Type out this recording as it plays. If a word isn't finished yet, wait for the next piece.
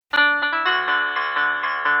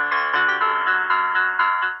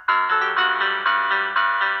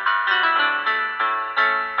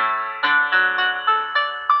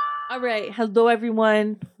All right. Hello,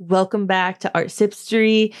 everyone. Welcome back to Art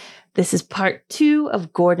Sipstery. This is part 2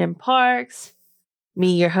 of Gordon Parks.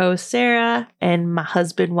 Me, your host, Sarah, and my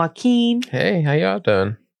husband, Joaquin. Hey, how y'all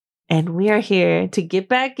doing? And we are here to get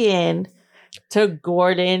back in to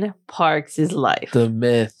Gordon Parks' life. The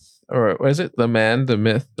myth, or was it the man, the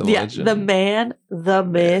myth, the legend? The man, the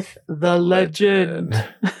myth, the legend.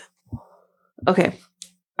 Okay.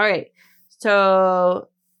 All right. So,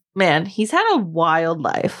 man, he's had a wild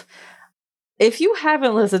life. If you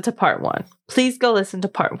haven't listened to part 1, please go listen to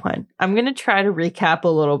part 1. I'm going to try to recap a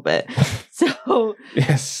little bit. So,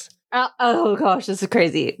 yes. Oh gosh, this is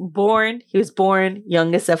crazy. He was born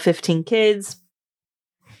youngest of 15 kids.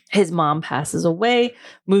 His mom passes away,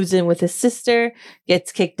 moves in with his sister,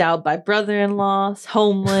 gets kicked out by brother-in-law,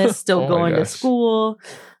 homeless, still going to school.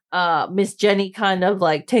 Miss Jenny kind of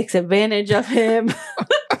like takes advantage of him.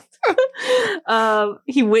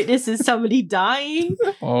 He witnesses somebody dying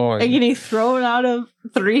and getting thrown out of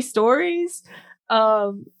 3 stories.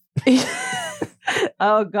 Oh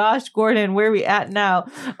gosh, Gordon, where are we at now?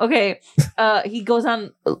 Okay, he goes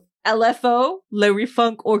on LFO, Larry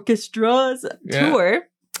Funk Orchestra's tour.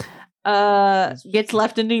 Gets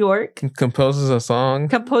left in New York. Composes a song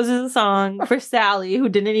for Sally, who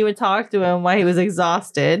didn't even talk to him while he was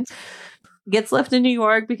exhausted. Gets left in New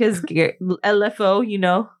York because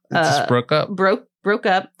LFO, just broke up. Broke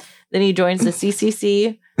up. Then he joins the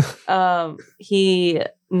CCC. He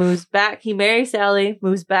moves back. He marries Sally,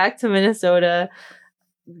 moves back to Minnesota,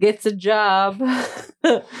 gets a job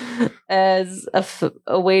as a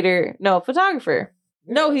photographer.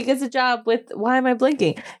 No, he gets a job with, why am I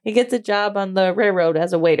blinking? He gets a job on the railroad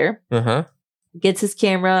as a waiter. Uh-huh. Gets his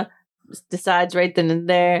camera, decides right then and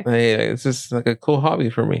there. Hey, it's just like a cool hobby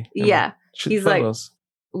for me. Yeah. He's photos.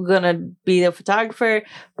 Like, gonna be a photographer,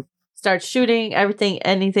 starts shooting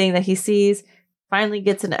anything that he sees, finally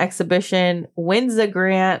gets an exhibition, wins a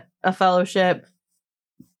grant, a fellowship,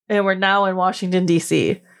 and we're now in Washington,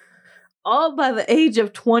 D.C. All by the age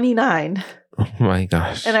of 29. Oh my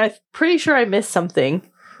gosh. And I'm pretty sure I missed something.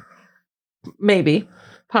 Maybe.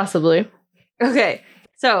 Possibly. Okay.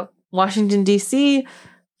 So, Washington, D.C.,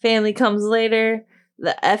 family comes later.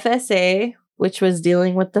 The FSA, which was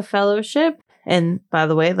dealing with the fellowship, and by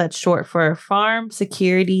the way, that's short for Farm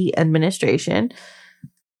Security Administration,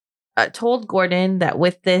 told Gordon that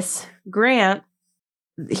with this grant,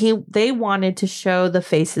 they wanted to show the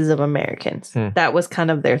faces of Americans. That was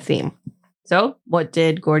kind of their theme. So what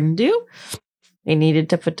did Gordon do? They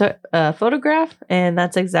needed to photograph, and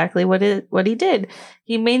that's exactly what he did.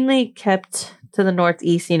 He mainly kept to the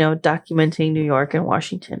Northeast, documenting New York and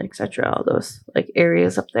Washington, etc., all those like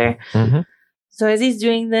areas up there. Mm-hmm. So as he's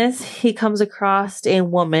doing this, he comes across a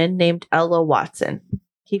woman named Ella Watson.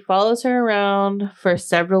 He follows her around for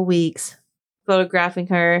several weeks, photographing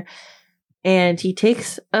her, and he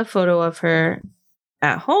takes a photo of her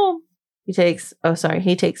at home. He takes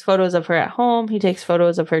photos of her at home. He takes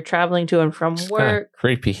photos of her traveling to and from work.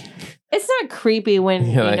 Creepy. It's not creepy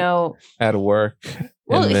when, at work.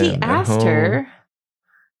 Well, he asked her.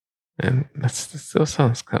 And that still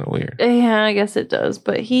sounds kind of weird. Yeah, I guess it does.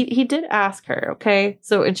 But he did ask her, okay?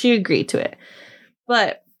 So, and she agreed to it.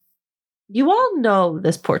 But you all know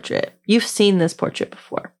this portrait. You've seen this portrait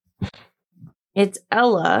before. It's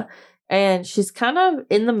Ella, and she's kind of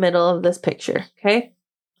in the middle of this picture, okay?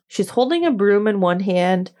 She's holding a broom in one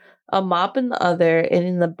hand, a mop in the other, and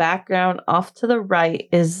in the background off to the right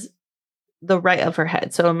is the right of her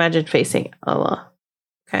head. So imagine facing Ella,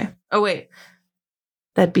 okay? Oh, wait.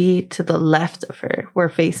 That'd be to the left of her. We're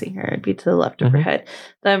facing her. It'd be to the left of her head.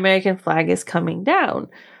 The American flag is coming down.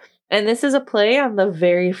 And this is a play on the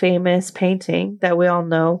very famous painting that we all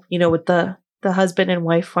know, with the husband and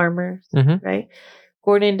wife farmers, right?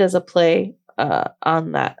 Gordon does a play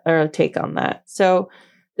on that, or a take on that. So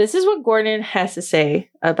this is what Gordon has to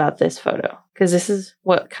say about this photo, because this is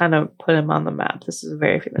what kind of put him on the map. This is a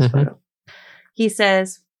very famous photo. He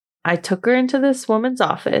says, I took her into this woman's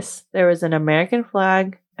office. There was an American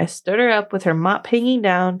flag. I stood her up with her mop hanging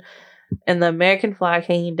down and the American flag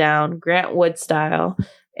hanging down, Grant Wood style,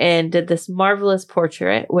 and did this marvelous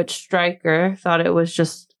portrait, which Stryker thought it was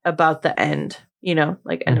just about the end,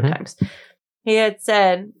 like end of times. He had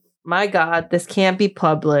said, my God, this can't be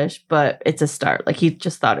published, but it's a start. Like, he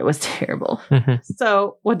just thought it was terrible.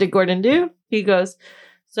 So what did Gordon do? He goes,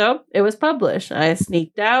 so it was published. I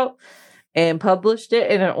sneaked out and published it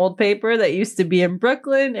in an old paper that used to be in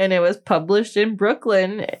Brooklyn, and it was published in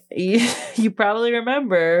Brooklyn. You probably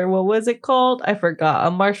remember, what was it called? I forgot.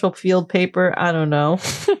 A Marshall Field paper. I don't know.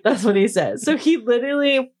 That's what he said. So he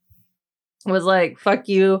literally was like, fuck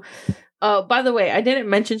you. Oh, by the way, I didn't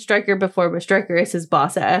mention Stryker before, but Stryker is his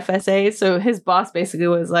boss at FSA. So his boss basically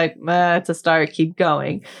was like, it's a start, keep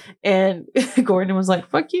going. And Gordon was like,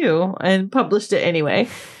 fuck you, and published it anyway.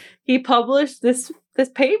 He published this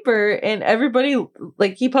paper, and everybody,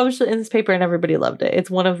 like, he published it in this paper and everybody loved it.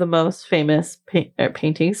 It's one of the most famous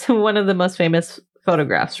paintings, one of the most famous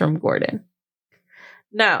photographs from Gordon.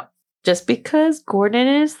 Now, just because Gordon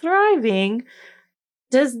is thriving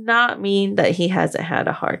does not mean that he hasn't had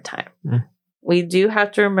a hard time. We do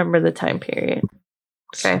have to remember the time period.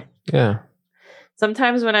 Okay. Yeah.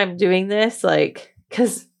 Sometimes when I'm doing this, like,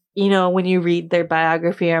 because, you know, when you read their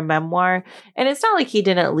biography or memoir, and it's not like he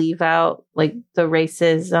didn't leave out like the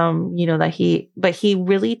racism, you know, but he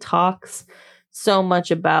really talks so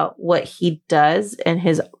much about what he does and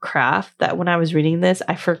his craft that when I was reading this,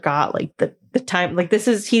 I forgot like the time, like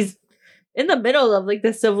he's in the middle of like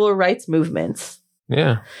the civil rights movements.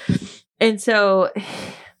 Yeah. And so,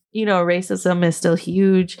 you know, racism is still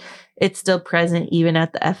huge. It's still present even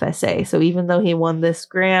at the FSA. So even though he won this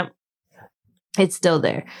grant, it's still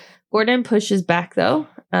there. Gordon pushes back, though.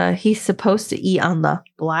 He's supposed to eat on the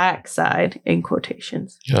black side, in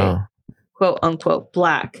quotations. Yeah. Quote unquote,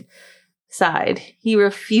 black side. He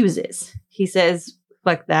refuses. He says,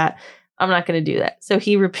 fuck that. I'm not going to do that. So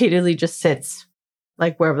he repeatedly just sits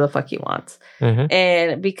like wherever the fuck he wants. Mm-hmm.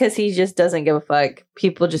 And because he just doesn't give a fuck,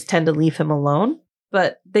 people just tend to leave him alone.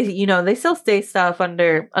 But they still say stuff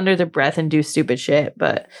under their breath and do stupid shit.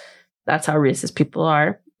 But that's how racist people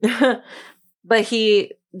are. But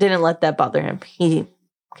he didn't let that bother him. He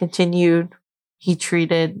continued. He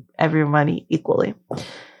treated everybody equally.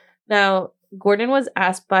 Now, Gordon was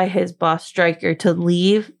asked by his boss Stryker to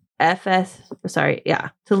leave FSA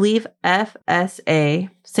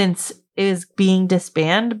since it was being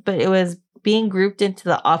disbanded, but it was being grouped into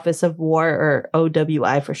the Office of War, or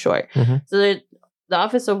OWI for short. Mm-hmm. So the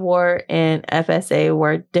Office of War and FSA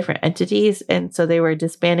were different entities, and so they were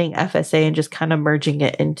disbanding FSA and just kind of merging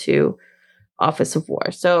it into Office of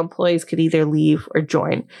War. So employees could either leave or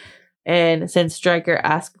join. And since Stryker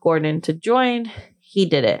asked Gordon to join, he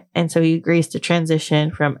did it. And so he agrees to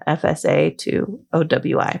transition from FSA to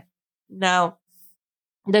OWI. Now,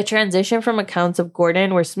 the transition from accounts of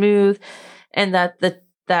Gordon were smooth, and that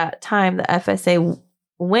that time the FSA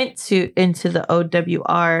went into the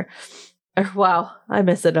OWR,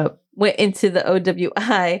 went into the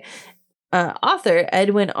OWI. Author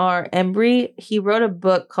Edwin R. Embry, he wrote a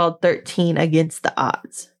book called 13 Against the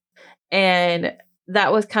Odds. And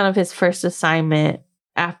that was kind of his first assignment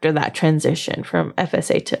after that transition from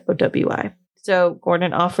FSA to OWI. So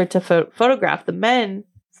Gordon offered to photograph the men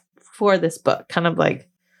for this book, kind of like,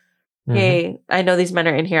 hey, I know these men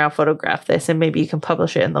are in here, I'll photograph this, and maybe you can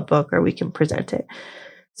publish it in the book or we can present it.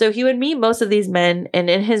 So he would meet most of these men, and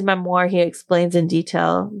in his memoir, he explains in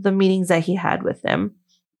detail the meetings that he had with them.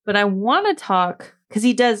 But I want to talk, because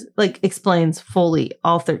he does explains fully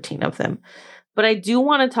all 13 of them. But I do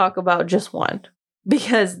want to talk about just one,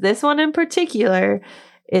 because this one in particular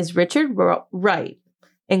is Richard Wright.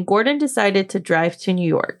 And Gordon decided to drive to New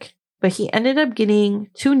York, but he ended up getting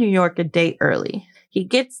to New York a day early. He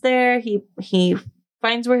gets there, he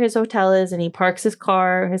finds where his hotel is, and he parks his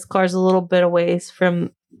car. His car's a little bit away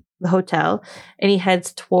from the hotel, and he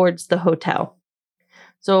heads towards the hotel.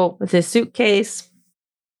 So with his suitcase,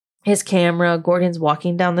 his camera, Gordon's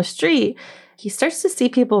walking down the street. He starts to see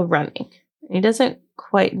people running. He doesn't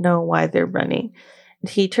quite know why they're running.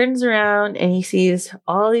 He turns around and he sees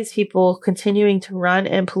all these people continuing to run,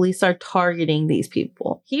 and police are targeting these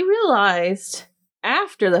people. He realized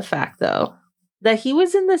after the fact, though, that he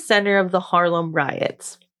was in the center of the Harlem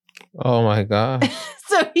riots. Oh my God.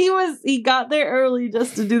 So he got there early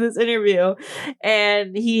just to do this interview,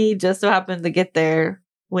 and he just so happened to get there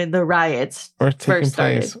when the riots first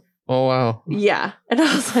started. Oh, wow. Yeah. And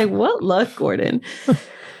I was like, what luck, Gordon.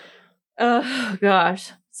 Oh, gosh.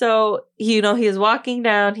 So, he is walking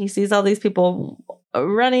down. He sees all these people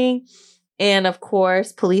running. And, of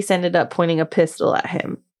course, police ended up pointing a pistol at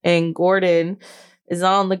him. And Gordon is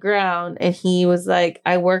on the ground. And he was like,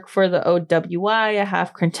 I work for the OWI. I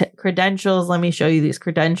have credentials. Let me show you these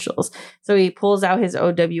credentials. So he pulls out his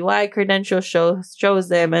OWI credentials, shows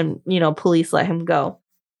them. And, police let him go.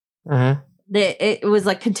 Mm-hmm. It was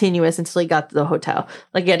continuous until he got to the hotel.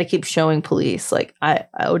 He had to keep showing police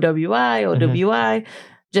OWI,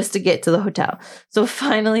 just to get to the hotel. So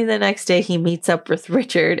finally the next day he meets up with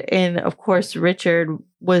Richard. And of course, Richard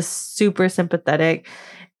was super sympathetic.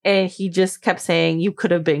 And he just kept saying, you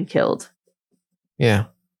could have been killed. Yeah.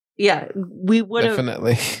 Yeah. We would have.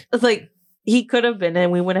 Definitely. He could have been,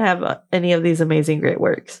 and we wouldn't have any of these amazing great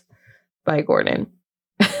works by Gordon.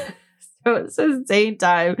 So it's the insane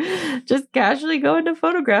time. Just casually going to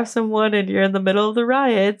photograph someone and you're in the middle of the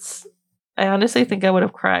riots. I honestly think I would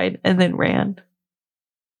have cried and then ran.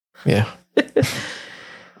 Yeah.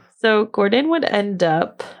 So Gordon would end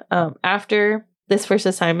up, after this first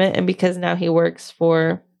assignment, and because now he works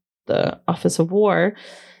for the Office of War,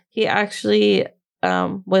 he actually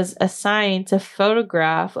was assigned to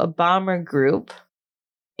photograph a bomber group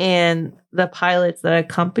and the pilots that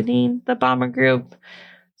accompanied the bomber group.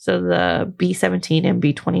 So the B-17 and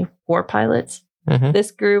B-24 pilots. Mm-hmm. This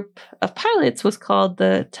group of pilots was called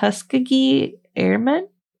the Tuskegee Airmen,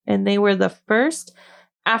 and they were the first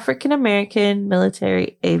African-American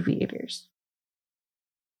military aviators.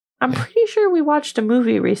 I'm pretty sure we watched a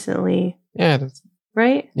movie recently. Yeah.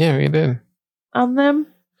 Right? Yeah, we did. On them.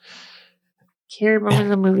 Can't remember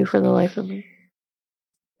the movie for the life of me.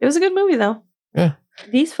 It was a good movie, though. Yeah.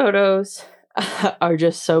 These photos are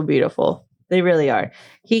just so beautiful. They really are.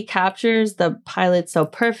 He captures the pilots so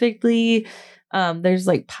perfectly. There's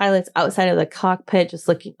like pilots outside of the cockpit just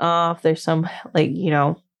looking off. There's some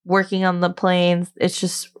working on the planes. It's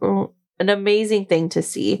just an amazing thing to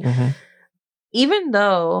see. Mm-hmm. Even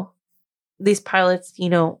though these pilots,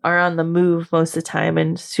 are on the move most of the time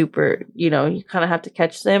and super, you kind of have to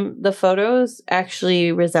catch them, the photos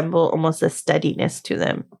actually resemble almost a steadiness to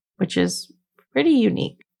them, which is pretty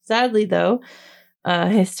unique. Sadly, though,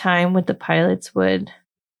 his time with the pilots would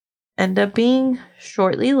end up being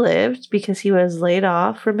shortly lived because he was laid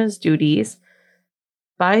off from his duties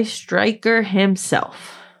by Stryker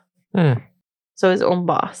himself. So his own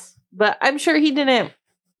boss. But I'm sure he didn't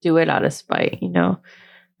do it out of spite,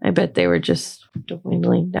 I bet they were just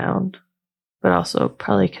dwindling down. But also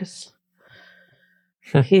probably because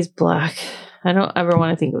he's black. I don't ever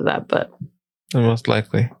want to think of that, but most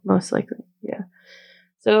likely, yeah.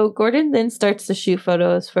 So Gordon then starts to shoot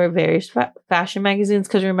photos for various fashion magazines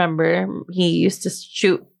because remember, he used to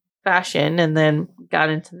shoot fashion and then got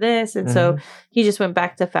into this. And so he just went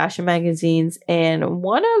back to fashion magazines. And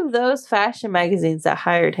one of those fashion magazines that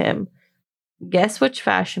hired him, guess which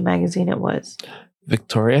fashion magazine it was?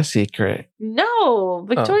 Victoria's Secret. No,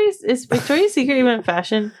 is Victoria's Secret even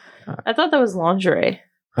fashion? I thought that was lingerie.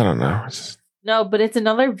 I don't know. No, but it's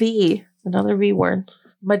another V. Another V word.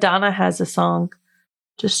 Madonna has a song.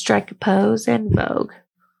 Just strike a pose and Vogue.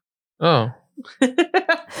 Oh.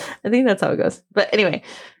 I think that's how it goes. But anyway,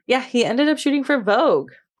 yeah, he ended up shooting for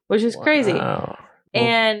Vogue, which is crazy. Well,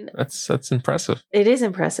 and that's impressive. It is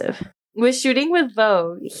impressive. With shooting with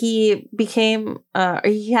Vogue, he became,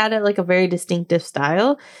 he had a very distinctive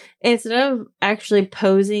style. Instead of actually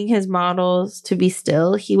posing his models to be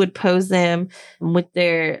still, he would pose them with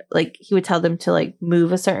their, he would tell them to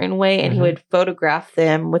move a certain way and he would photograph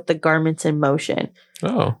them with the garments in motion.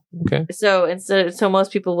 Oh, okay. So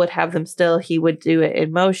most people would have them still. He would do it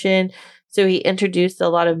in motion. So he introduced a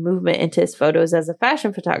lot of movement into his photos as a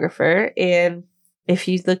fashion photographer. And if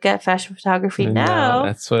you look at fashion photography now,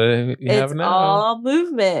 that's what you have now. All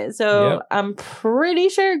movement. So I'm pretty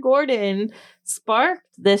sure Gordon sparked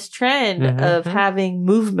this trend of having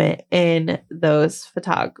movement in those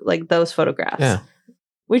photographs. Yeah.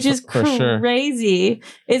 Which is crazy. Sure.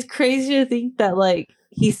 It's crazy to think that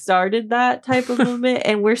he started that type of movement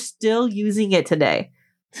and we're still using it today.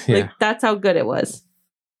 Yeah. That's how good it was.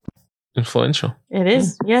 Influential. It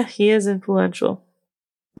is. Yeah, he is influential.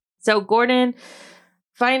 So Gordon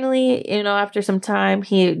finally, after some time,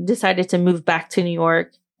 he decided to move back to New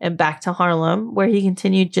York and back to Harlem, where he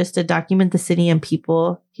continued just to document the city and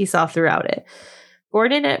people he saw throughout it.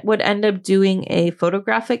 Gordon would end up doing a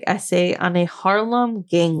photographic essay on a Harlem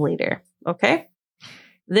gang leader. Okay?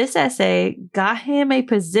 This essay got him a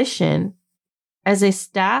position as a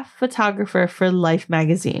staff photographer for Life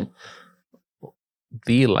magazine.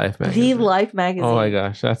 The Life magazine. The Life magazine. Oh my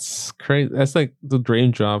gosh, that's crazy. That's like the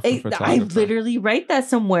dream job for photographer. I literally write that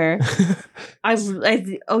somewhere. I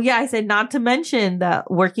said not to mention that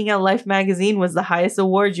working at Life magazine was the highest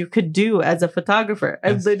award you could do as a photographer.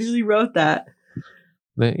 I literally wrote that.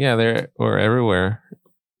 They were everywhere.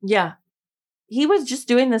 Yeah. He was just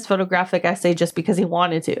doing this photographic essay just because he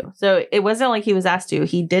wanted to. So it wasn't like he was asked to.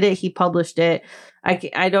 He did it. He published it.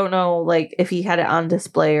 I don't know if he had it on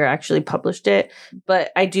display or actually published it.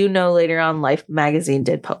 But I do know later on Life magazine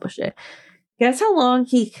did publish it. Guess how long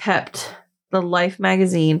he kept the Life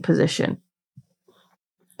magazine position?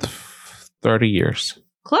 30 years.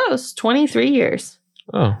 Close. 23 years.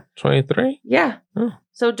 Oh, 23? Yeah. Oh.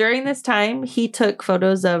 So during this time, he took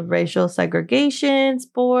photos of racial segregation,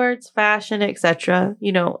 sports, fashion, etc.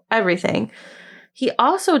 Everything. He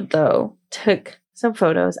also, though, took some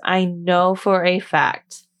photos I know for a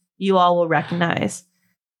fact you all will recognize.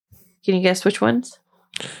 Can you guess which ones?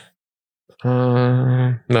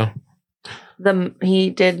 No. He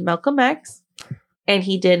did Malcolm X, and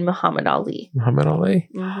he did Muhammad Ali. Muhammad Ali.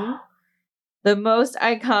 Mm-hmm. The most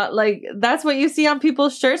icon, like that's what you see on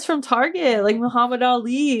people's shirts from Target, like Muhammad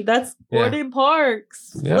Ali. That's Gordon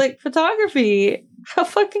Parks, like photography. How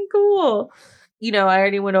fucking cool! You know, I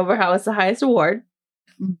already went over how it's the highest award,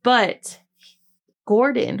 but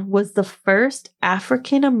Gordon was the first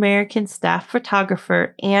African American staff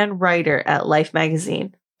photographer and writer at Life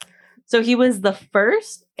magazine. So he was the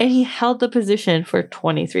first, and he held the position for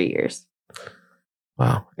 23 years.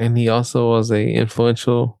 Wow, and he also was a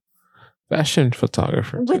influential fashion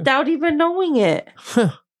photographer too. Without even knowing it.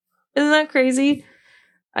 Isn't that crazy?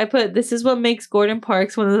 I put, this is what makes Gordon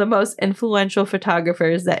Parks one of the most influential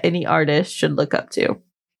photographers that any artist should look up to.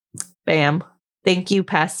 Bam. Thank you,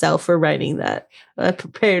 past self, for writing that. I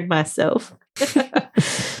prepared myself.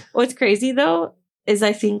 What's crazy, though, is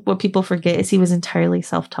I think what people forget is he was entirely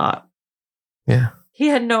self-taught. Yeah. He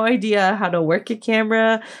had no idea how to work a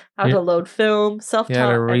camera, how to load film, self-taught. He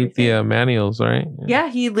had to read everything. The manuals, right? Yeah,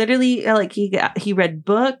 he literally, he read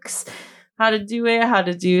books, how to do it, how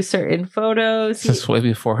to do certain photos. This is way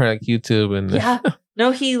before YouTube and yeah. No,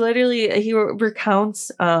 he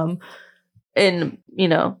recounts in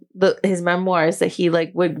his memoirs that he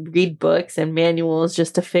would read books and manuals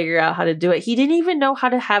just to figure out how to do it. He didn't even know how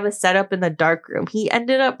to have a setup in the darkroom. He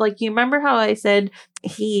ended up you remember how I said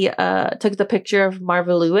he took the picture of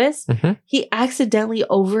Marva Lewis? Mm-hmm. He accidentally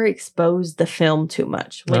overexposed the film too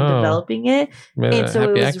much when developing it. And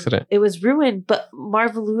so it was ruined. But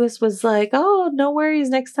Marva Lewis was like, oh, no worries,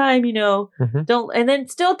 next time, mm-hmm. don't, and then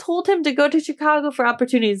still told him to go to Chicago for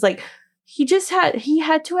opportunities. He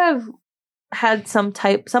had to have had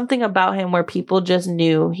something about him where people just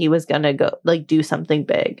knew he was gonna go do something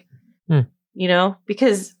big,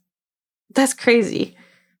 because that's crazy.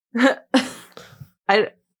 I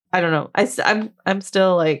don't know. I'm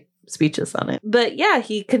still speechless on it. But yeah,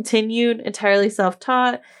 he continued entirely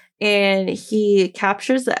self-taught, and he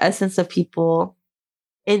captures the essence of people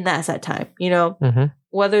in that set time. Mm-hmm.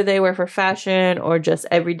 Whether they were for fashion or just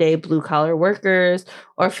everyday blue collar workers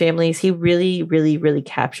or families, he really, really, really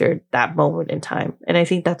captured that moment in time. And I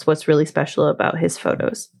think that's what's really special about his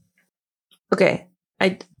photos. Okay.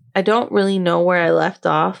 I don't really know where I left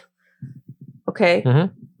off. Okay.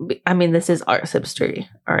 Mm-hmm. I mean, this is art history.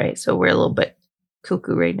 All right. So we're a little bit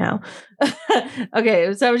cuckoo right now.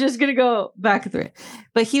 Okay. So I'm just going to go back through it.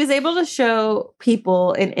 But he was able to show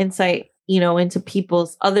people an insight,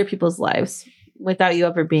 into other people's lives without you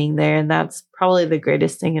ever being there. And that's probably the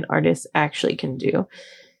greatest thing an artist actually can do.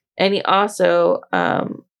 And he also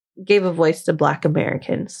gave a voice to Black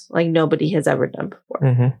Americans like nobody has ever done before.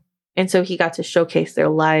 Mm-hmm. And so he got to showcase their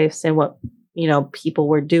lives and what, people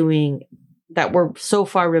were doing that were so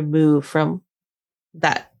far removed from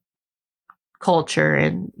that culture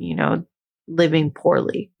and, living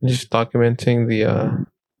poorly. Just documenting the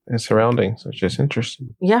surroundings, which is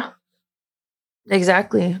interesting. Yeah.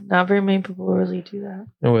 Exactly. Not very many people really do that.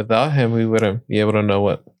 And without him, we wouldn't be able to know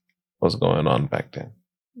what was going on back then.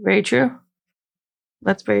 Very true.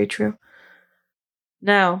 That's very true.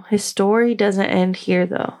 Now, his story doesn't end here,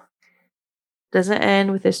 though. Doesn't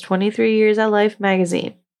end with his 23 years at Life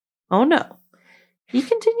magazine. Oh, no. He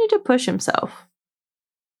continued to push himself.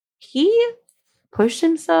 He pushed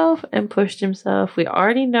himself and pushed himself. We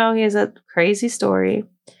already know he has a crazy story.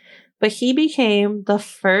 But he became the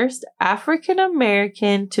first African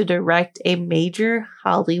American to direct a major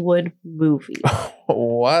Hollywood movie.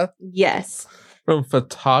 What? Yes. From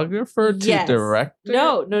photographer to director?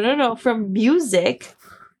 No. From music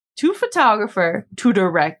to photographer to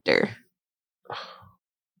director.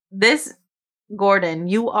 This, Gordon,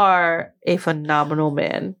 you are a phenomenal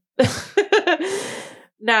man.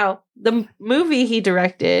 Now, the movie he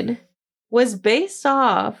directed was based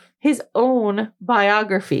off his own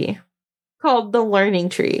biography called The Learning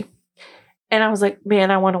Tree. And I was like, man,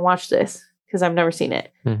 I want to watch this because I've never seen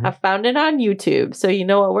it. Mm-hmm. I found it on YouTube. So you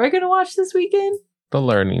know what we're going to watch this weekend? The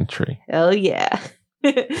Learning Tree. Hell yeah.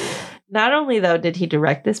 Not only, though, did he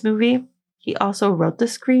direct this movie, he also wrote the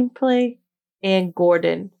screenplay, and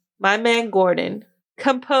Gordon, my man Gordon,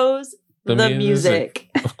 composed the music.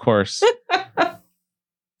 Of course.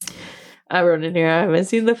 I wrote in here, I haven't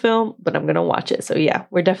seen the film, but I'm going to watch it. So yeah,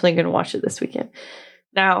 we're definitely going to watch it this weekend.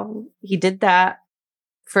 Now, he did that.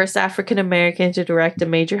 First African American to direct a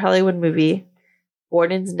major Hollywood movie.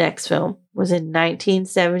 Gordon's next film was in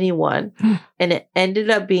 1971, and it ended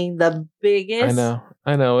up being the biggest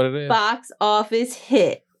I know what it is. box office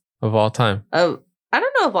hit of all time. I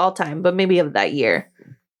don't know of all time, but maybe of that year.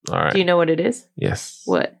 All right. Do you know what it is? Yes.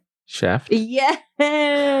 What? Shaft? Yes,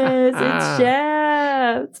 it's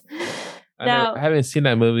Shaft. Now- I haven't seen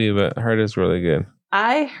that movie, but I heard it's really good.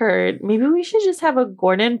 I heard maybe we should just have a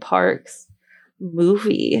Gordon Parks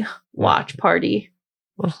movie watch party.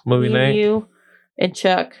 Movie Me and night. you and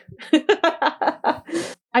Chuck.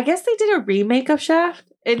 I guess they did a remake of Shaft.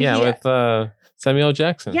 And Yeah, with Samuel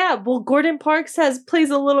Jackson. yeah, well, Gordon Parks plays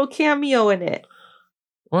a little cameo in it.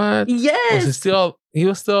 What? Yes. He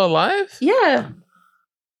was still alive? Yeah.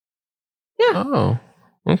 Oh,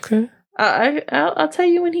 okay. I'll tell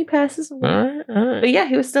you when he passes away. All right. But yeah,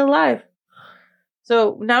 he was still alive.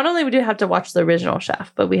 So not only we do have to watch the original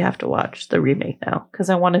Shaft, but we have to watch the remake now because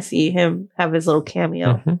I want to see him have his little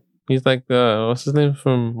cameo. Mhm. He's like what's his name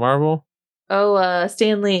from Marvel? Oh,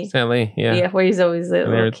 Stan Lee. Stan Lee, yeah. Yeah, where he's always a And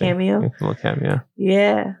little everything. cameo. Little cameo.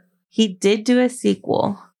 Yeah. He did do a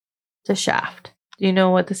sequel to Shaft. Do you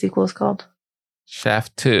know what the sequel is called?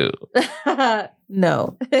 Shaft 2.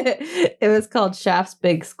 No. It was called Shaft's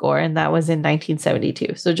Big Score, and that was in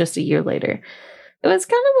 1972. So just a year later. It was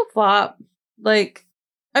kind of a flop. Like,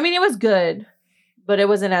 I mean, it was good, but it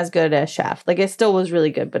wasn't as good as Shaft. Like, it still was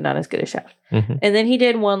really good, but not as good as Shaft. Mm-hmm. And then he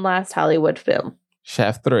did one last Hollywood film.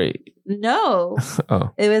 Shaft 3. No.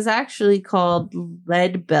 Oh. It was actually called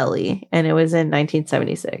Lead Belly, and it was in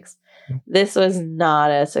 1976. This was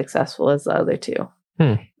not as successful as the other two.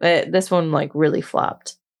 But this one, like, really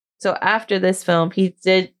flopped. So after this film, he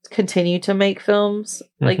did continue to make films.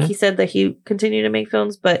 Like, he said that he continued to make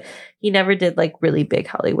films, but he never did, like, really big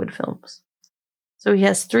Hollywood films. So he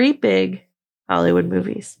has 3 big Hollywood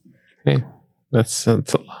movies. Okay. That's a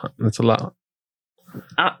lot. That's a lot.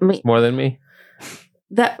 More than me.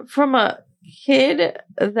 That from a kid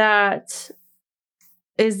that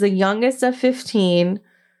is the youngest of 15,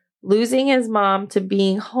 losing his mom to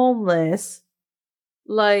being homeless,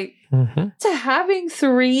 like to having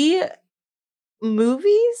 3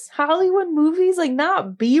 movies, Hollywood movies, like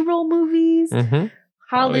not B-roll movies,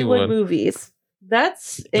 Hollywood movies.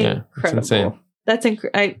 That's incredible. Insane. That's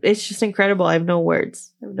it's just incredible. I have no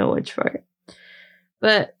words. I have no words for it.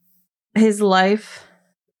 But his life,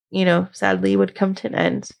 you know, sadly would come to an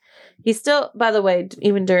end. He still, by the way,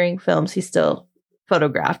 even during films, he still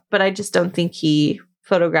photographed, but I just don't think he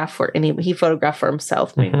photographed for he photographed for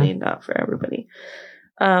himself, mainly, not for everybody.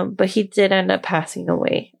 But he did end up passing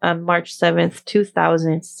away on March 7th,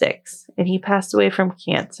 2006, and he passed away from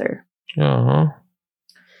cancer.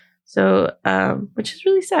 So, which is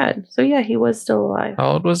really sad. So yeah, he was still alive.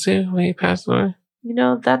 How old was he when he passed away? You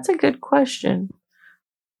know, that's a good question.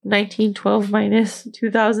 1912 minus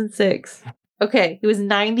 2006. Okay, he was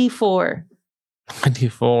 94.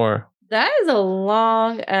 94. That is a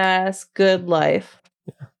long ass good life.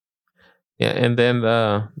 Yeah, and then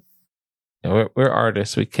we're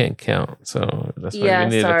artists. We can't count, so that's why we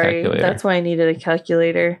needed a calculator. That's why I needed a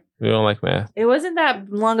calculator. We don't like math. It wasn't that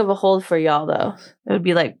long of a hold for y'all though. It would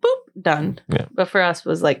be like boop, done. Yeah. But for us, it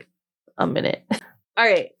was like a minute. All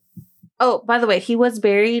right. Oh, by the way, he was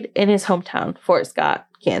buried in his hometown, Fort Scott,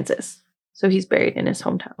 Kansas. So he's buried in his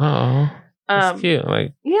hometown. Oh, that's cute.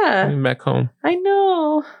 Like, yeah, back home. I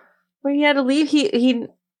know. Where he had to leave. He.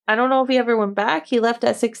 I don't know if he ever went back. He left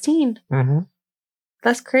at 16.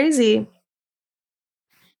 That's crazy.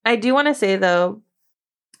 I do want to say though,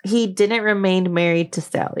 he didn't remain married to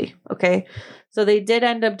Sally. Okay, so they did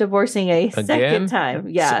end up divorcing second time.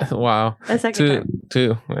 Yeah. Wow. A second time.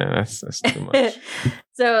 Two. Man, that's too much.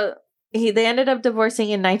 So they ended up divorcing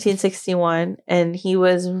in 1961, and he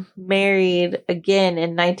was married again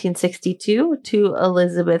in 1962 to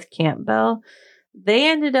Elizabeth Campbell. They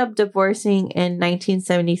ended up divorcing in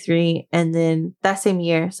 1973, and then that same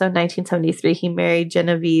year, so 1973, he married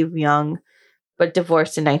Genevieve Young, but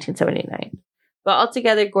divorced in 1979. But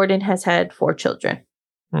altogether, Gordon has had 4 children,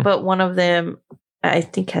 but one of them, I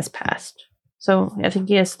think, has passed. So I think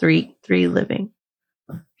he has three living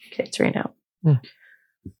kids right now.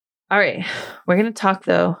 All right, we're going to talk,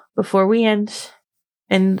 though, before we end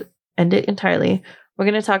it entirely, we're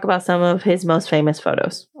going to talk about some of his most famous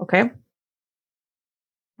photos, okay?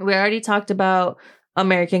 We already talked about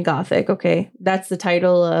American Gothic, okay? That's the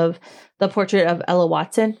title of the portrait of Ella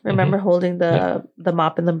Watson. Remember holding the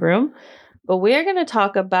mop and the broom? But we're going to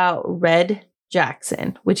talk about Red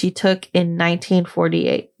Jackson, which he took in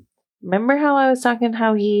 1948. Remember how I was talking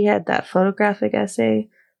how he had that photographic essay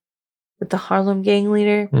with the Harlem gang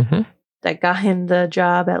leader that got him the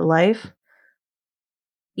job at Life?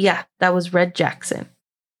 Yeah, that was Red Jackson.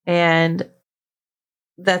 And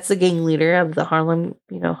that's the gang leader of the Harlem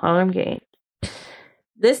gang.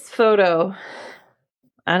 This photo,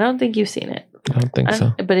 I don't think you've seen it. I don't think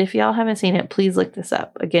so. But if y'all haven't seen it, please look this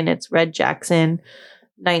up. Again, it's Red Jackson,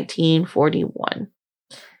 1941.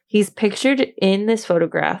 He's pictured in this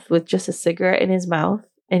photograph with just a cigarette in his mouth,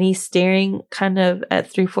 and he's staring kind of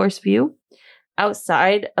at 3/4 view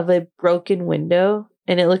outside of a broken window.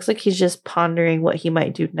 And it looks like he's just pondering what he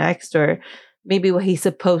might do next, or maybe what he's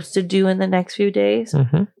supposed to do in the next few days.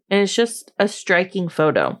 Mm-hmm. And it's just a striking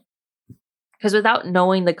photo. Because without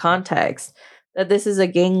knowing the context that this is a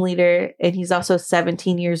gang leader and he's also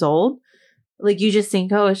 17 years old, like you just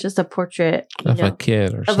think, oh, it's just a portrait of a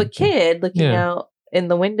kid or something. A kid looking out in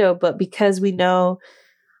the window. But because we know,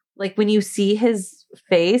 like when you see his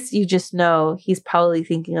face, you just know he's probably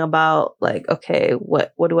thinking about like, okay,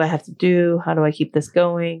 what do I have to do? How do I keep this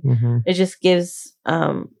going? Mm-hmm. It just gives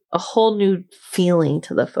a whole new feeling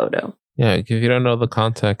to the photo. Yeah, if you don't know the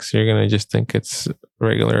context, you're gonna just think it's a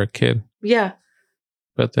regular kid. Yeah.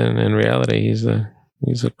 But then in reality, he's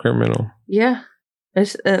a criminal. Yeah.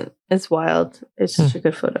 It's wild. It's just a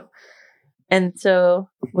good photo. And so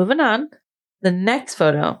moving on, the next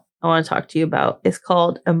photo I want to talk to you about is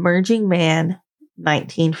called Emerging Man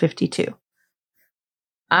 1952.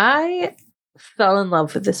 I fell in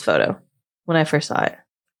love with this photo when I first saw it.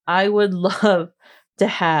 I would love to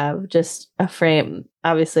have just a frame.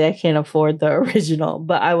 Obviously, I can't afford the original,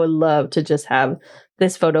 but I would love to just have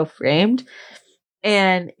this photo framed.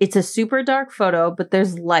 And it's a super dark photo, but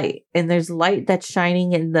there's light, and there's light that's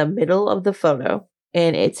shining in the middle of the photo,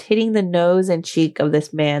 and it's hitting the nose and cheek of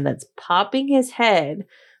this man that's popping his head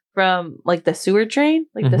from like the sewer drain.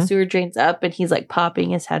 Like the sewer drain's up and he's like popping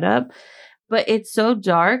his head up. But it's so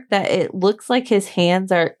dark that it looks like his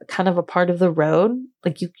hands are kind of a part of the road.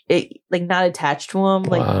 Like like not attached to him.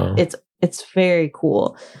 Wow. Like it's very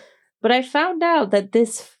cool. But I found out that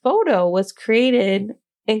this photo was created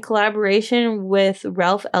in collaboration with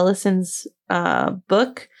Ralph Ellison's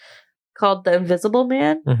book called The Invisible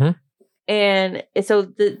Man. Mm-hmm. And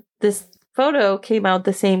so this photo came out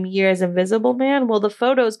the same year as Invisible Man. Well, the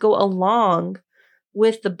photos go along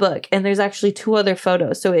with the book, and there's actually 2 other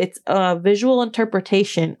photos. So it's a visual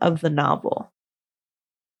interpretation of the novel.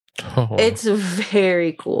 Oh, it's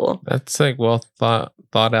very cool. That's like well thought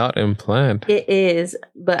out and planned. It is,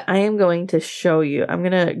 but I am going to show you. I'm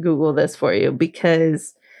going to Google this for you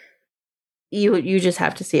because you just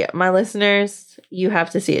have to see it. My listeners, you have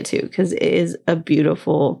to see it too because it is a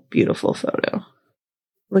beautiful, beautiful photo.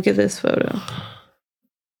 Look at this photo.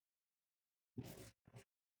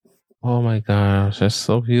 Oh my gosh, that's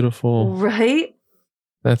so beautiful. Right?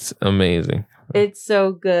 That's amazing. It's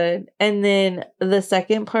so good. And then the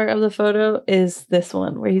second part of the photo is this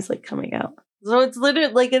one where he's like coming out. So it's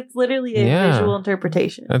literally a visual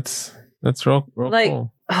interpretation. That's real like,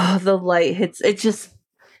 cool. Oh, the light hits. It just,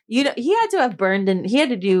 he had to have he had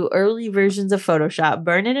to do early versions of Photoshop,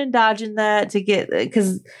 burning and dodging that to get,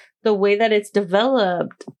 because the way that it's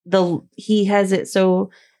developed, he has it so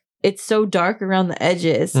it's so dark around the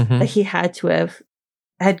edges that he had to have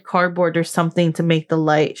had cardboard or something to make the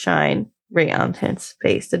light shine right on his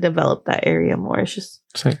face to develop that area more. It's just,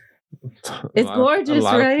 it's gorgeous,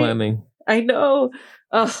 right? Of planning. I know.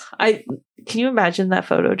 Can you imagine that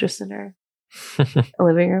photo just in our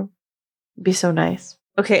living room? It'd be so nice.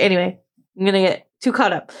 Okay, anyway, I'm gonna get too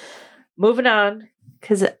caught up. Moving on,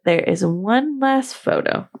 because there is one last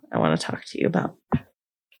photo I want to talk to you about.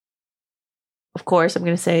 Of course, I'm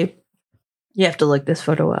going to say you have to look this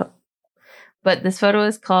photo up. But this photo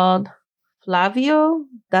is called Flavio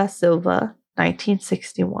da Silva,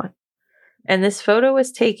 1961. And this photo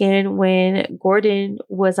was taken when Gordon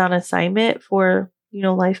was on assignment for,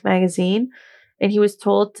 Life magazine. And he was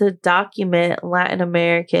told to document Latin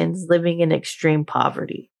Americans living in extreme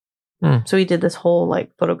poverty. So he did this whole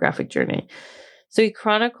photographic journey. So he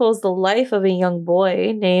chronicles the life of a young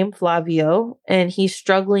boy named Flavio, and he's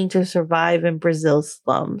struggling to survive in Brazil's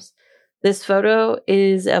slums. This photo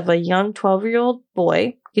is of a young 12-year-old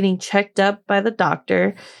boy getting checked up by the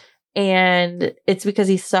doctor, and it's because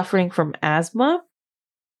he's suffering from asthma.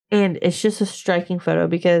 And it's just a striking photo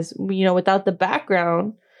because, without the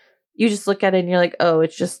background, you just look at it and you're like, oh,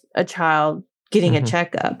 it's just a child getting a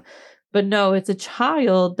checkup. But no, it's a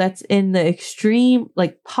child that's in the extreme,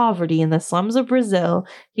 poverty in the slums of Brazil.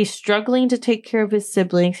 He's struggling to take care of his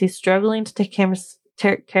siblings. He's struggling to take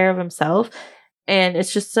care of himself. And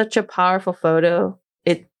it's just such a powerful photo.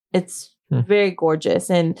 It's very gorgeous.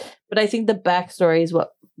 But I think the backstory is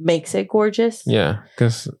what makes it gorgeous. Yeah,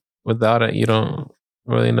 because without it, you don't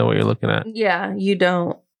really know what you're looking at. Yeah, you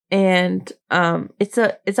don't. And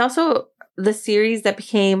it's also the series that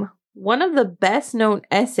became one of the best known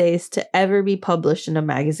essays to ever be published in a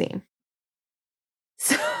magazine.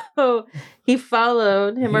 So he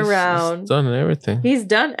followed him around. He's done everything. He's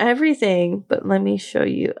done everything. But let me show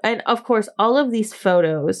you. And of course, all of these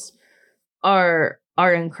photos are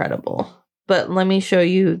incredible. But let me show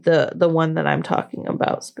you the one that I'm talking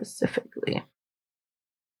about specifically.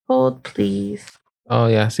 Hold, please. Oh,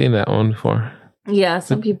 yeah. I've seen that one before. Yeah,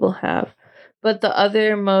 some people have. But the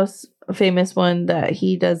other most famous one that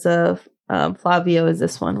he does of Flavio is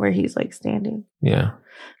this one where he's like standing. Yeah.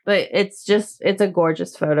 But it's a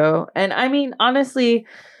gorgeous photo. And I mean, honestly,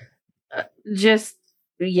 just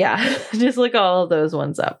look all of those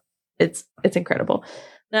ones up. It's incredible.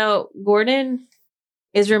 Now, Gordon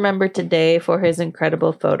is remembered today for his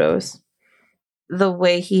incredible photos. The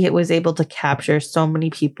way he was able to capture so many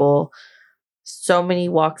people, so many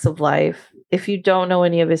walks of life. If you don't know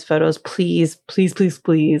any of his photos, please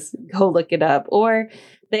go look it up. Or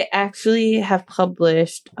they actually have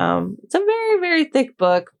published, it's a very, very thick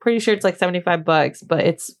book. Pretty sure it's like $75, but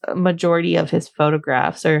it's a majority of his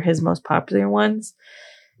photographs or his most popular ones.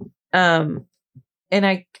 And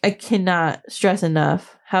I cannot stress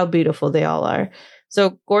enough how beautiful they all are.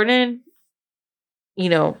 So Gordon,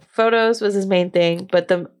 photos was his main thing, but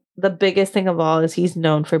the biggest thing of all is he's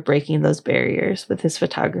known for breaking those barriers with his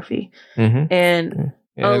photography. Mm-hmm.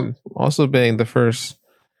 And also being the first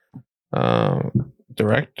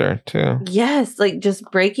director too. Yes, like just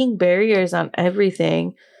breaking barriers on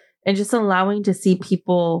everything and just allowing to see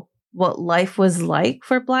people what life was like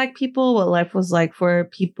for Black people, what life was like for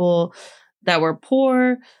people that were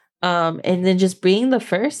poor. And then just being the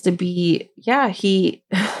first to be, he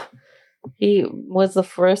was the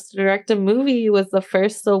first to direct a movie, was the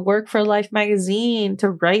first to work for Life magazine,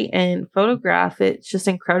 to write and photograph. It's just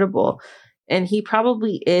incredible. And he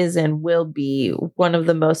probably is and will be one of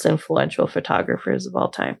the most influential photographers of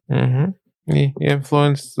all time. Mm-hmm. He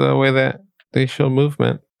influenced the way that they show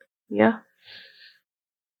movement. Yeah.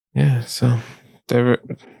 Yeah, so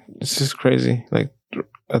it's just crazy. Like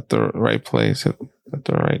at the right place at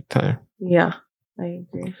the right time. Yeah, I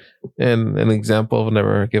agree. And an example of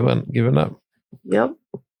never given up. Yep.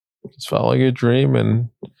 Just follow your dream, and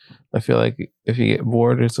I feel like if you get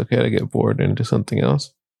bored, it's okay to get bored and do something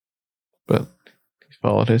else. But you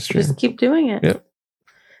followed history. Just keep doing it. Yep.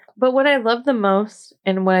 But what I love the most,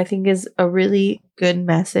 and what I think is a really good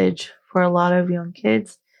message for a lot of young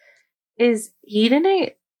kids, is he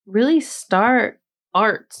didn't really start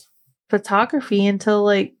art photography until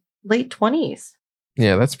like late 20s.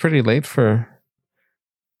 Yeah, that's pretty late for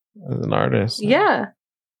an artist. Yeah.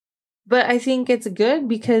 But I think it's good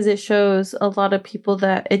because it shows a lot of people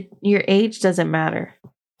that your age doesn't matter.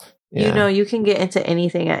 Yeah. You can get into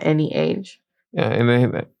anything at any age. Yeah,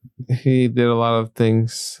 and he did a lot of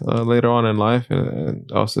things later on in life, and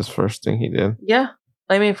that was his first thing he did. Yeah.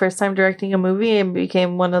 I mean, first time directing a movie and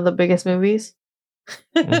became one of the biggest movies.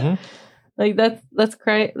 Mm-hmm. Like that's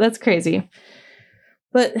crazy.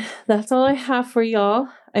 But that's all I have for y'all.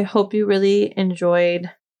 I hope you really enjoyed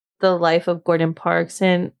the life of Gordon Parks,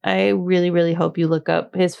 and I really, really hope you look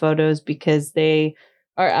up his photos because they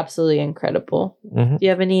are absolutely incredible. Mm-hmm. Do you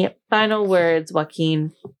have any final words,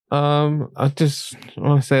 Joaquin? I just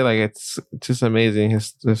want to say, like, it's just amazing.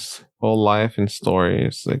 This whole life and story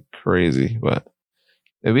is like crazy, but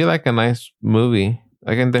it'd be like a nice movie.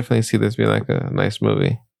 I can definitely see this being like a nice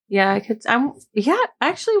movie. Yeah, I could.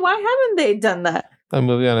 Actually, why haven't they done that? A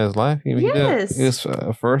movie on his life. Yes. He was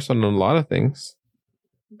first on a lot of things.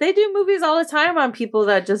 They do movies all the time on people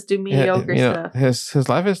that just do mediocre stuff. His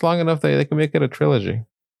life is long enough that they can make it a trilogy.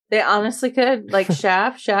 They honestly could. Like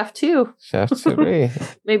Shaft 2. Shaft 2.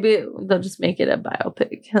 Maybe they'll just make it a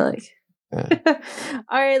biopic. All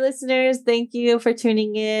right, listeners, thank you for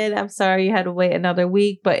tuning in. I'm sorry you had to wait another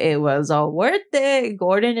week, but it was all worth it.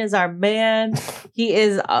 Gordon is our man. He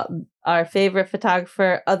is our favorite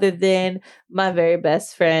photographer other than my very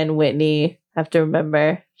best friend, Whitney. Have to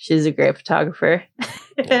remember, she's a great photographer.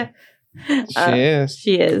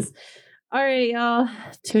 She is. All right, y'all.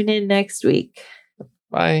 Tune in next week.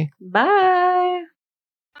 Bye. Bye.